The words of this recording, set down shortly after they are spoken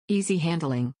Easy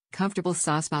handling, comfortable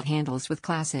saucepot handles with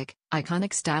classic,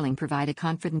 iconic styling provide a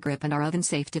confident grip and are oven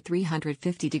safe to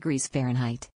 350 degrees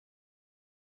Fahrenheit.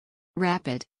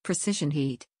 Rapid, precision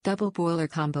heat, double boiler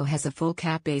combo has a full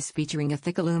cap base featuring a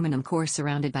thick aluminum core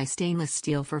surrounded by stainless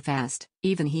steel for fast,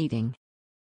 even heating.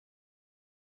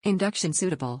 Induction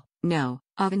suitable, no,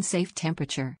 oven safe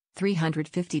temperature,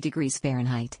 350 degrees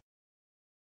Fahrenheit.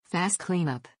 Fast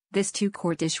cleanup. This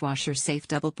 2-quart dishwasher-safe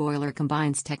double boiler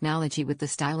combines technology with the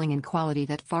styling and quality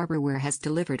that Farberware has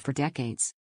delivered for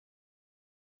decades.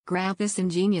 Grab this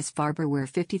ingenious Farberware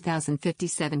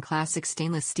 50057 classic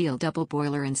stainless steel double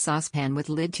boiler and saucepan with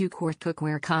lid 2-quart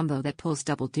cookware combo that pulls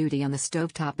double duty on the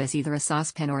stovetop as either a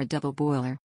saucepan or a double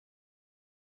boiler.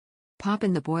 Pop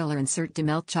in the boiler insert to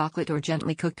melt chocolate or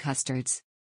gently cook custards.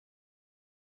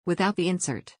 Without the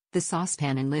insert, the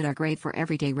saucepan and lid are great for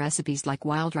everyday recipes like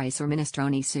wild rice or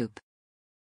minestrone soup.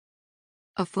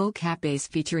 A full cap base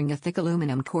featuring a thick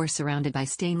aluminum core surrounded by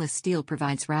stainless steel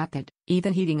provides rapid,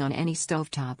 even heating on any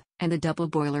stovetop, and the double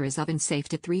boiler is oven safe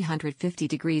to 350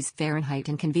 degrees Fahrenheit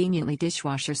and conveniently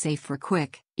dishwasher safe for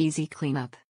quick, easy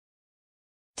cleanup.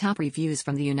 Top reviews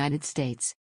from the United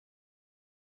States.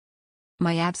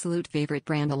 My absolute favorite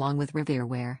brand along with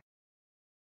Farberware.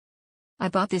 I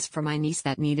bought this for my niece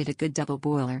that needed a good double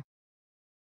boiler.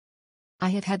 I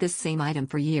have had this same item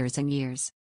for years and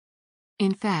years.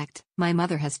 In fact, my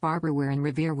mother has Farberware and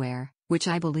Farberware, which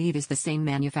I believe is the same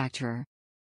manufacturer.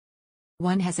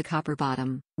 One has a copper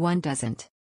bottom, one doesn't.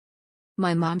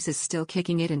 My mom's is still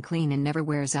kicking it and clean and never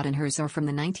wears out, and hers are from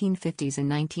the 1950s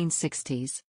and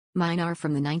 1960s. Mine are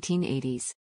from the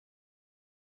 1980s.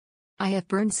 I have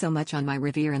burned so much on my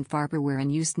Farberware and Farberware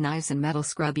and used knives and metal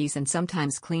scrubbies and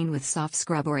sometimes clean with soft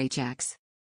scrub or Ajax.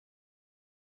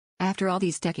 After all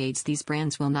these decades, these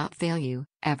brands will not fail you,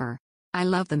 ever. I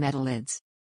love the metal lids.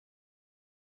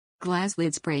 Glass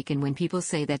lids break, and when people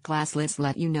say that glass lids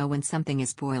let you know when something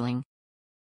is boiling.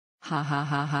 Ha ha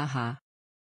ha ha ha.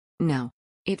 No.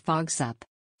 It fogs up.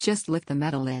 Just lift the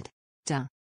metal lid. Duh.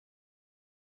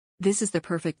 This is the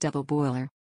perfect double boiler.